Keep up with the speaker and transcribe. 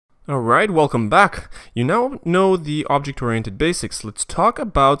Alright, welcome back. You now know the object-oriented basics. Let's talk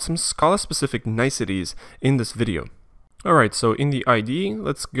about some Scala-specific niceties in this video. Alright, so in the IDE,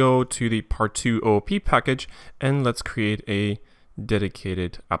 let's go to the part2 OOP package and let's create a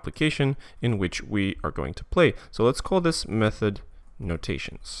dedicated application in which we are going to play. So let's call this method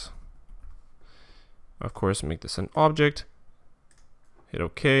notations. Of course, make this an object, hit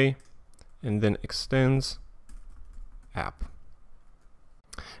OK, and then extends app.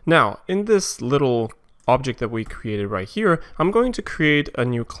 Now, in this little object that we created right here, I'm going to create a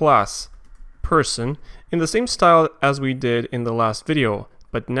new class, person, in the same style as we did in the last video.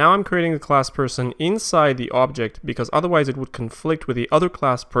 But now I'm creating the class person inside the object because otherwise it would conflict with the other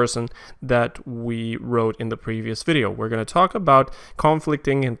class person that we wrote in the previous video. We're going to talk about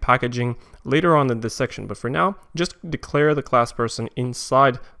conflicting and packaging later on in this section, but for now, just declare the class person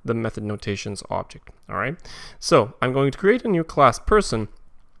inside the method notations object. All right. So I'm going to create a new class person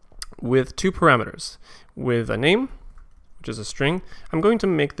with two parameters, with a name, which is a string. I'm going to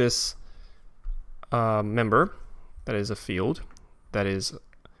make this member, that is a field, that is,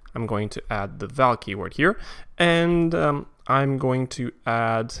 I'm going to add the val keyword here, and I'm going to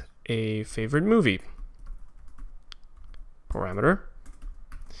add a favorite movie parameter,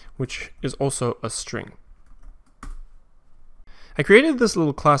 which is also a string. I created this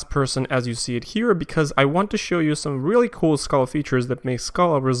little class person as you see it here because I want to show you some really cool Scala features that make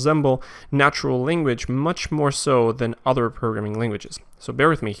Scala resemble natural language much more so than other programming languages. So bear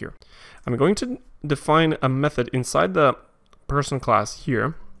with me here. I'm going to define a method inside the person class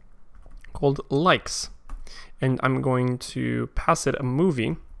here called likes, and I'm going to pass it a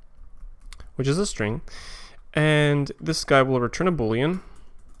movie, which is a string, and this guy will return a boolean.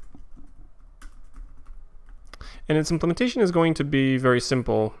 And its implementation is going to be very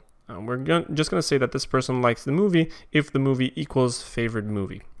simple. We're just going to say that this person likes the movie if the movie equals favorite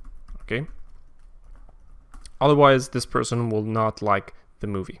movie. Okay. Otherwise, this person will not like the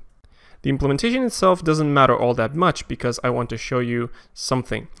movie. The implementation itself doesn't matter all that much because I want to show you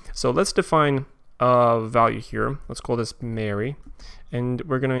something. So let's define a value here. Let's call this Mary. And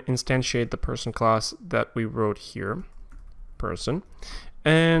we're going to instantiate the person class that we wrote here, person.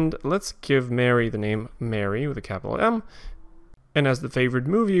 And let's give Mary the name Mary with a capital M. And as the favorite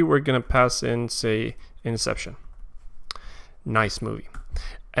movie, we're going to pass in, say, Inception. Nice movie.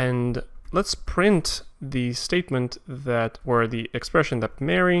 And let's print the statement that, or the expression that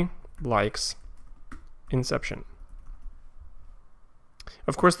Mary likes Inception.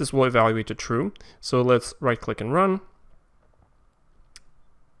 Of course, this will evaluate to true. So let's right-click and run.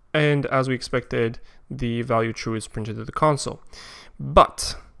 And as we expected, the value true is printed to the console.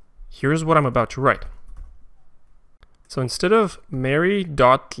 But here's what I'm about to write. So instead of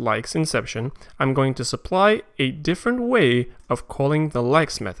Mary.likes Inception, I'm going to supply a different way of calling the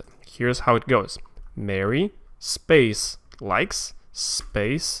likes method. Here's how it goes. Mary space likes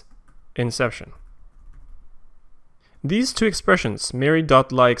space Inception. These two expressions,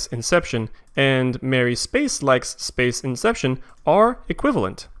 Mary.likes Inception and Mary space likes space Inception, are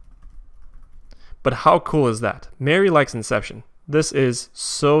equivalent. But how cool is that? Mary likes Inception. This is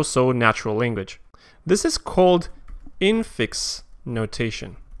so natural language. This is called infix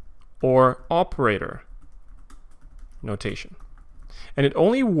notation or operator notation. And it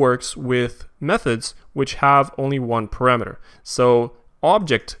only works with methods which have only one parameter. So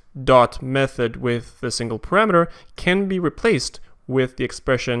object.method with the single parameter can be replaced with the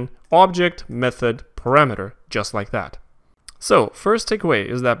expression object method parameter, just like that. So, first takeaway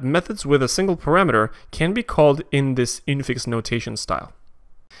is that methods with a single parameter can be called in this infix notation style.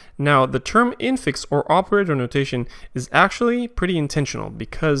 Now, the term infix or operator notation is actually pretty intentional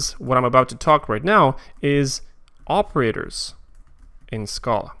because what I'm about to talk right now is operators in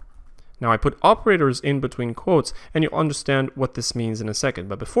Scala. Now, I put operators in between quotes and you'll understand what this means in a second.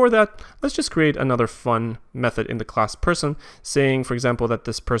 But before that, let's just create another fun method in the class person, saying, for example, that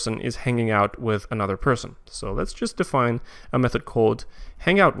this person is hanging out with another person. So let's just define a method called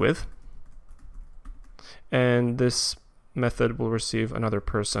hangoutWith. And this method will receive another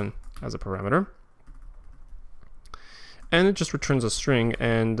person as a parameter. And it just returns a string.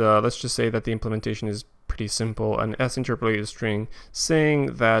 And let's just say that the implementation is pretty simple. An s-interpolated string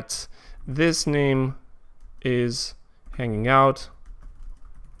saying that this name is hanging out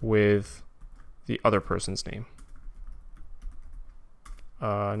with the other person's name.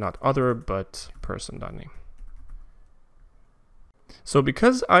 Not other, but person.name. So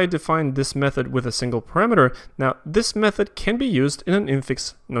because I defined this method with a single parameter, now this method can be used in an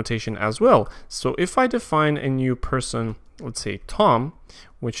infix notation as well. So if I define a new person, let's say Tom,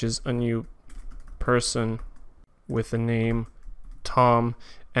 which is a new person with the name Tom,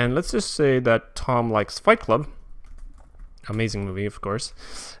 and let's just say that Tom likes Fight Club. Amazing movie, of course.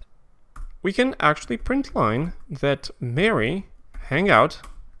 We can actually print line that Mary hang out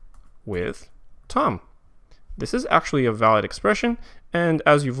with Tom. This is actually a valid expression, and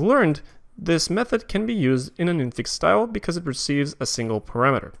as you've learned, this method can be used in an infix style because it receives a single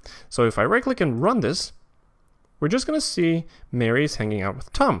parameter. So if I right-click and run this, we're just going to see Mary is hanging out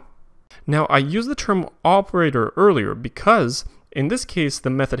with Tom. Now, I used the term operator earlier because in this case, the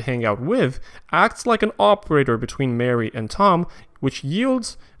method hangoutWith acts like an operator between Mary and Tom, which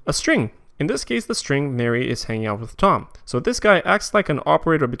yields a string. In this case, the string Mary is hanging out with Tom. So this guy acts like an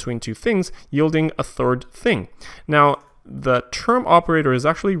operator between two things, yielding a third thing. Now, the term operator is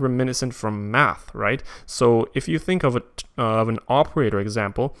actually reminiscent from math, right? So if you think of an operator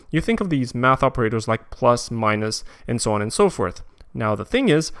example, you think of these math operators like plus, minus, and so on and so forth. Now, the thing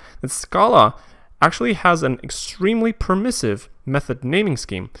is that Scala actually has an extremely permissive method naming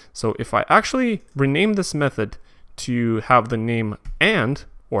scheme. So if I actually rename this method to have the name and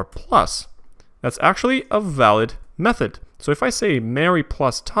or plus, that's actually a valid method. So if I say Mary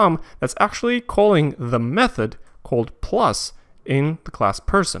plus Tom, that's actually calling the method called plus in the class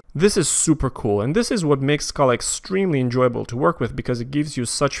person. This is super cool, and this is what makes Scala extremely enjoyable to work with because it gives you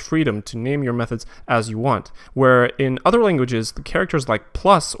such freedom to name your methods as you want. Where in other languages, the characters like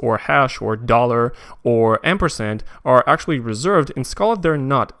plus or hash or dollar or ampersand are actually reserved. In Scala, they're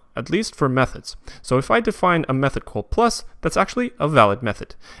not, at least for methods. So if I define a method called plus, that's actually a valid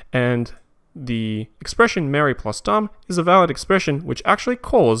method. And the expression Mary plus Tom is a valid expression which actually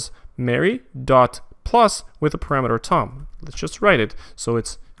calls Mary dot plus with the parameter Tom. Let's just write it so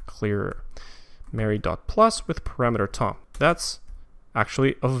it's clearer. Mary dot plus with parameter Tom. That's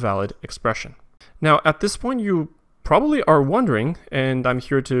actually a valid expression. Now, at this point, you probably are wondering, and I'm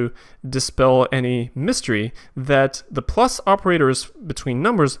here to dispel any mystery, that the plus operators between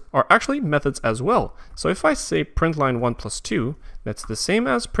numbers are actually methods as well. So if I say print line 1 plus 2, that's the same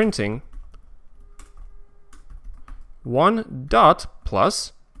as printing 1 dot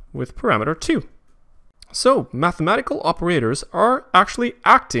plus with parameter 2. So mathematical operators are actually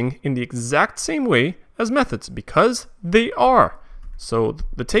acting in the exact same way as methods because they are. So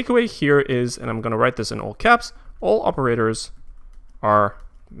the takeaway here is, and I'm going to write this in all caps, all operators are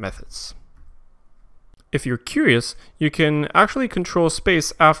methods. If you're curious, you can actually control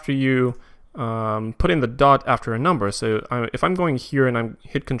space after you put in the dot after a number. So if I'm going here and I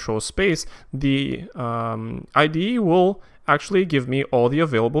hit control space, the IDE will actually give me all the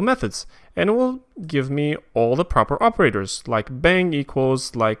available methods, and it will give me all the proper operators like bang,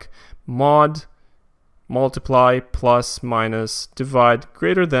 equals, like mod, multiply, plus, minus, divide,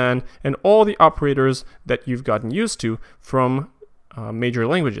 greater than, and all the operators that you've gotten used to from major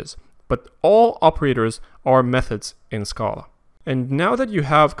languages. But all operators are methods in Scala. And now that you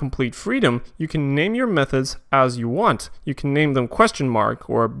have complete freedom, you can name your methods as you want. You can name them question mark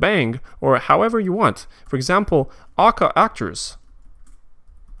or bang or however you want. For example, Aka actors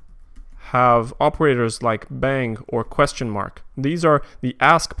have operators like bang or question mark. These are the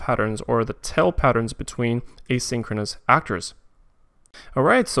ask patterns or the tell patterns between asynchronous actors.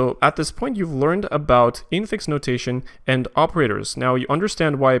 Alright, so at this point you've learned about infix notation and operators. Now you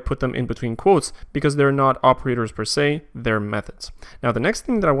understand why I put them in between quotes, because they're not operators per se, they're methods. Now the next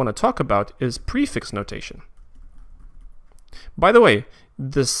thing that I want to talk about is prefix notation. By the way,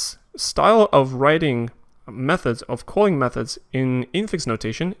 this style of writing methods, of calling methods in infix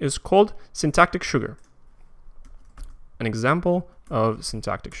notation is called syntactic sugar. An example of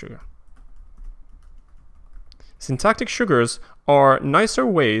syntactic sugar. Syntactic sugars are nicer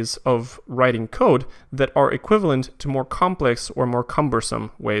ways of writing code that are equivalent to more complex or more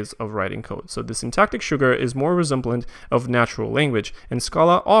cumbersome ways of writing code. So the syntactic sugar is more resemblant of natural language, and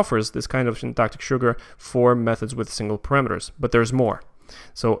Scala offers this kind of syntactic sugar for methods with single parameters, but there's more.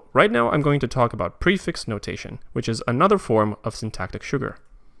 So right now I'm going to talk about prefix notation, which is another form of syntactic sugar.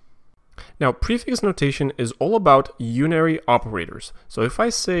 Now, prefix notation is all about unary operators. So if I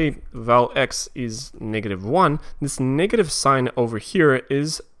say val x is -1, this negative sign over here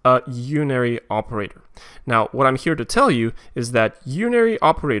is a unary operator. Now, what I'm here to tell you is that unary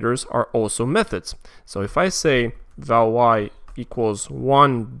operators are also methods. So if I say val y equals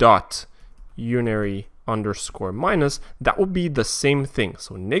 1 dot unary underscore minus, that will be the same thing.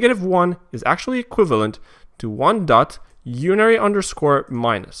 So -1 is actually equivalent to 1 dot unary underscore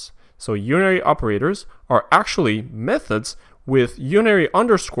minus. So unary operators are actually methods with unary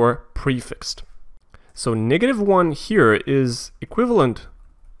underscore prefixed. So -1 here is equivalent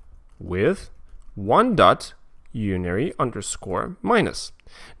with 1 dot unary underscore minus.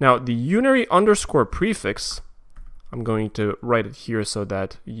 Now the unary underscore prefix, I'm going to write it here so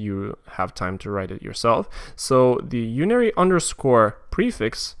that you have time to write it yourself. So the unary underscore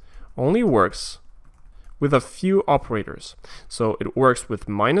prefix only works with a few operators. So it works with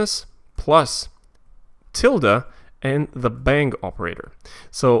minus, plus, tilde, and the bang operator.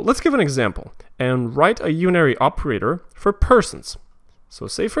 So let's give an example and write a unary operator for persons. So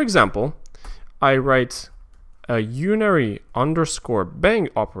say, for example, I write a unary underscore bang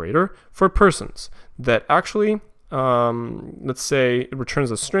operator for persons that actually, let's say it returns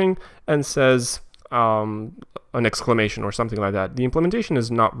a string and says an exclamation or something like that. The implementation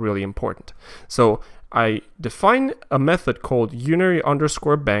is not really important. So I define a method called unary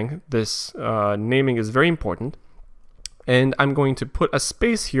underscore bang. This naming is very important. And I'm going to put a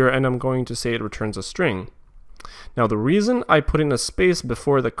space here, and I'm going to say it returns a string. Now, the reason I put in a space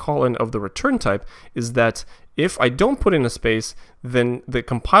before the colon of the return type is that if I don't put in a space, then the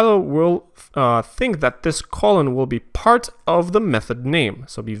compiler will think that this colon will be part of the method name.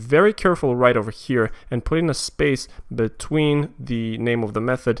 So be very careful right over here and put in a space between the name of the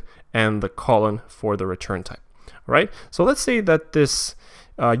method and the colon for the return type. All right? So let's say that this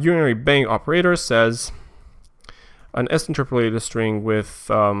unary bang operator says an s-interpolated string with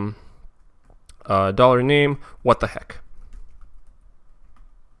 $name, what the heck?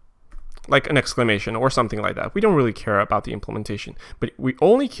 Like an exclamation or something like that. We don't really care about the implementation, but we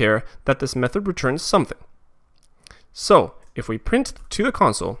only care that this method returns something. So if we print to the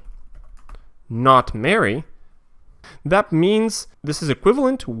console, not Mary, that means this is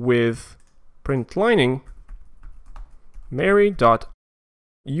equivalent with print lining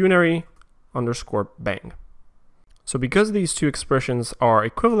Mary.unary underscore bang. So because these two expressions are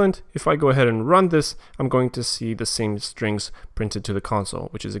equivalent, if I go ahead and run this, I'm going to see the same strings printed to the console,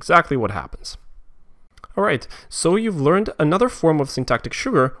 which is exactly what happens. All right, so you've learned another form of syntactic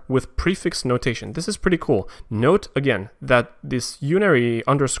sugar with prefix notation. This is pretty cool. Note again that this unary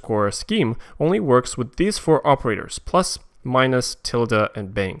underscore scheme only works with these four operators, plus, minus, tilde,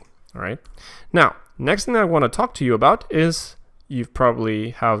 and bang. All right. Now, next thing I want to talk to you about is, you probably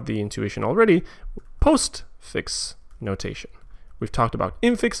have the intuition already, postfix notation. We've talked about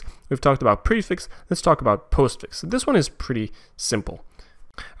infix, we've talked about prefix, let's talk about postfix. So this one is pretty simple.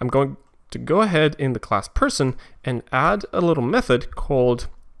 I'm going to go ahead in the class person and add a little method called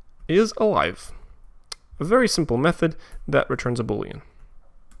isAlive. A very simple method that returns a boolean.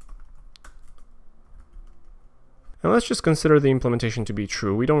 And let's just consider the implementation to be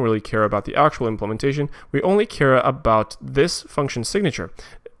true. We don't really care about the actual implementation. We only care about this function signature.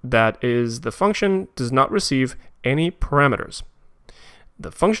 That is, the function does not receive any parameters.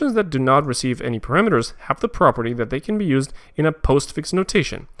 The functions that do not receive any parameters have the property that they can be used in a postfix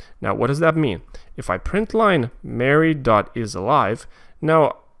notation. Now, what does that mean? If I print line Mary.isAlive,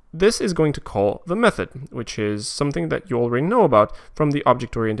 now this is going to call the method, which is something that you already know about from the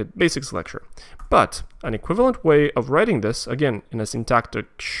object-oriented basics lecture. But an equivalent way of writing this, again, in a syntactic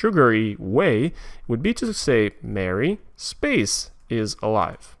sugary way, would be to say Mary space is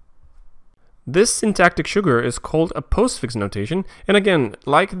alive. This syntactic sugar is called a postfix notation, and again,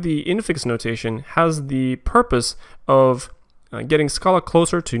 like the infix notation, has the purpose of getting Scala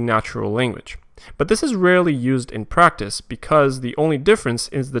closer to natural language. But this is rarely used in practice because the only difference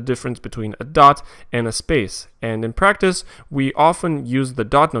is the difference between a dot and a space. And in practice, we often use the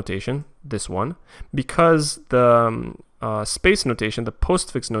dot notation, this one, because the space notation, the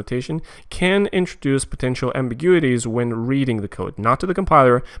postfix notation, can introduce potential ambiguities when reading the code, not to the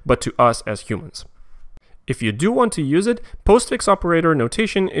compiler, but to us as humans. If you do want to use it, postfix operator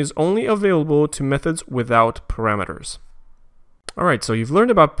notation is only available to methods without parameters. Alright, so you've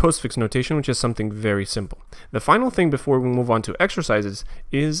learned about postfix notation, which is something very simple. The final thing before we move on to exercises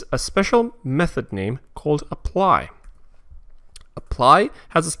is a special method name called apply. Apply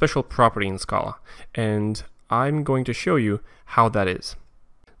has a special property in Scala, and I'm going to show you how that is.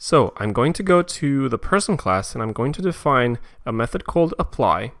 So I'm going to go to the person class and I'm going to define a method called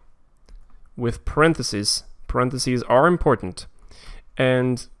apply with parentheses. Parentheses are important.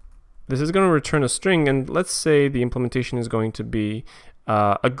 And this is going to return a string, and let's say the implementation is going to be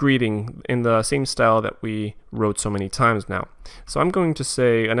a greeting in the same style that we wrote so many times now. So I'm going to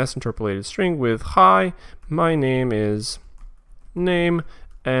say an s-interpolated string with hi, my name is name,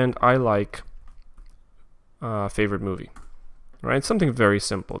 and I like favorite movie. Right? Something very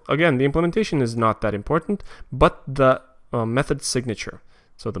simple. Again, the implementation is not that important, but the method signature.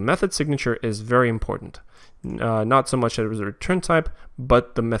 So the method signature is very important. Not so much as a return type,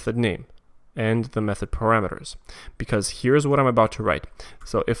 but the method name and the method parameters. Because here's what I'm about to write.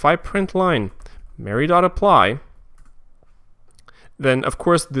 So if I print line Mary.apply, then of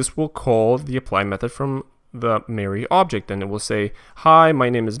course this will call the apply method from the Mary object, and it will say, hi, my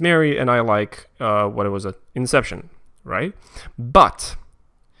name is Mary, and I like what it was, Inception, right? But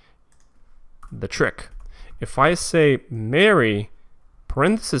the trick, if I say Mary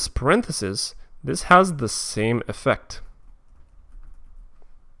parenthesis parenthesis, this has the same effect.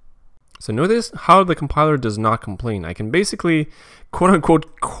 So notice how the compiler does not complain. I can basically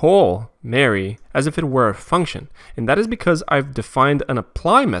quote-unquote call Mary as if it were a function, and that is because I've defined an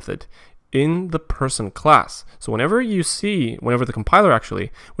apply method in the person class. So whenever the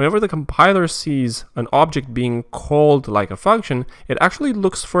compiler sees an object being called like a function, it actually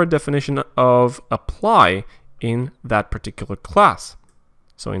looks for a definition of apply in that particular class.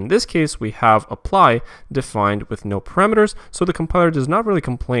 So in this case, we have apply defined with no parameters, so the compiler does not really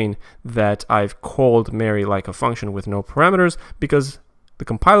complain that I've called Mary like a function with no parameters, because the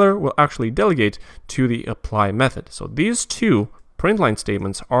compiler will actually delegate to the apply method. So these two printline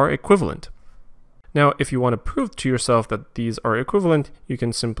statements are equivalent. Now, if you want to prove to yourself that these are equivalent, you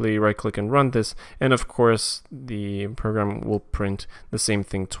can simply right-click and run this, and of course, the program will print the same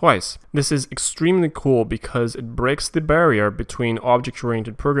thing twice. This is extremely cool because it breaks the barrier between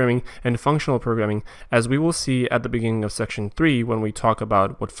object-oriented programming and functional programming, as we will see at the beginning of section 3 when we talk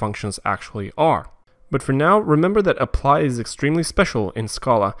about what functions actually are. But for now, remember that apply is extremely special in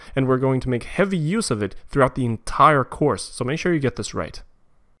Scala, and we're going to make heavy use of it throughout the entire course, so make sure you get this right.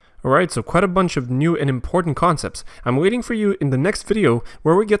 Alright, so quite a bunch of new and important concepts. I'm waiting for you in the next video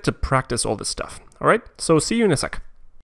where we get to practice all this stuff. Alright, so see you in a sec.